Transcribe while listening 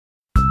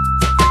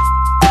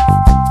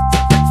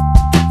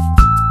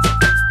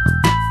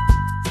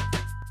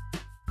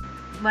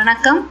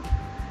வணக்கம்.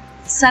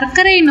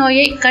 சர்க்கரை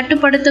நோயை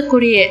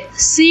கட்டுப்படுத்தக்கூடிய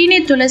சீனி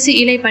துளசி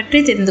இலை பற்றி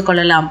தெரிந்து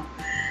கொள்ளலாம்.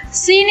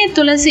 சீனி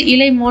துளசி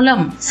இலை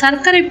மூலம்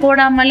சர்க்கரை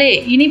போடாமலே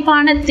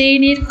இனிப்பான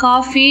தேநீர்,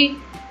 காஃபி,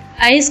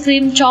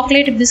 ஐஸ்கிரீம்,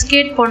 சாக்லேட்,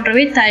 பிஸ்கெட்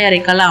போன்றவை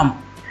தயாரிக்கலாம்.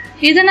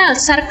 இதனால்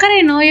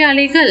சர்க்கரை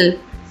நோயாளிகள்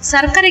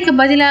சர்க்கரைக்கு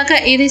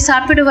பதிலாக இதை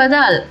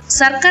சாப்பிடுவதால்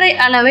சர்க்கரை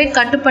அளவை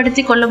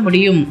கட்டுப்படுத்தி கொள்ள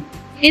முடியும்.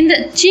 இந்த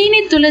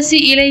சீனி துளசி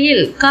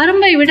இலையில்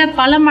கரும்பை விட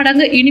பல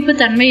மடங்கு இனிப்பு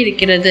தன்மை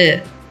இருக்கிறது.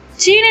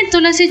 சீனி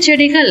துளசி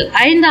செடிகள்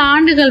 5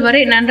 ஆண்டுகள்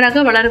வரை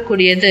நன்றாக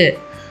வளரக்கூடியது.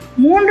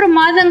 3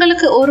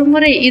 மாதங்களுக்கு ஒரு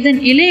முறை இதன்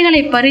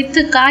இலைகளை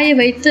பறித்து காய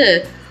வைத்து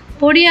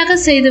பொடியாக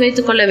செய்து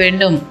வைத்துக் கொள்ள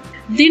வேண்டும்.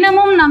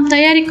 தினமும் நாம்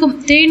தயாரிக்கும்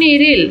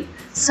தேநீரில்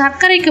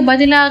சர்க்கரைக்கு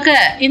பதிலாக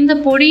இந்த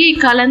பொடியை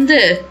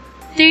கலந்து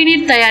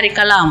தேநீர்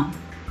தயாரிக்கலாம்.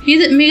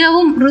 இது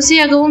மிகவும்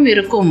ருசியாகவும்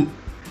இருக்கும்.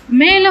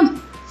 மேலும்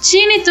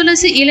சீனி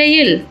துளசி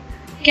இலையில்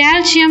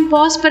கால்சியம்,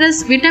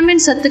 பாஸ்பரஸ்,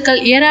 விட்டமின்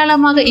சத்துக்கள்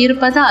ஏராளமாக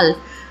இருப்பதால்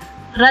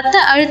இரத்த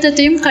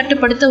அழுத்தத்தையும்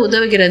கட்டுப்படுத்த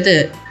உதவுகிறது.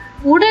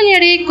 உடல்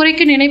எடையை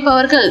குறைக்க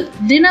நினைப்பவர்கள்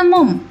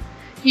தினமும்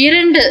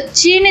 2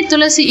 சீனி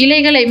துளசி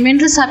இலைகளை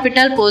மென்று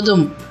சாப்பிட்டால்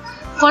போதும்.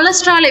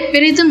 கொலஸ்ட்ராலை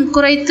பெரிதும்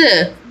குறைத்து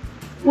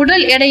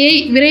உடல் எடையை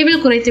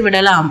விரைவில் குறைத்து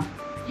விடலாம்.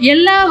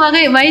 எல்லா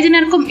வகை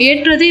வயதினருக்கும்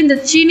ஏற்றது இந்த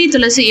சீனி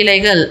துளசி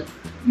இலைகள்.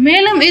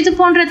 மேலும் இது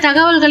போன்ற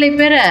தகவல்களை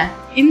பெற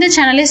இந்த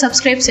சேனலை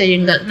சப்ஸ்கிரைப்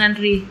செய்யுங்கள்.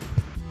 நன்றி.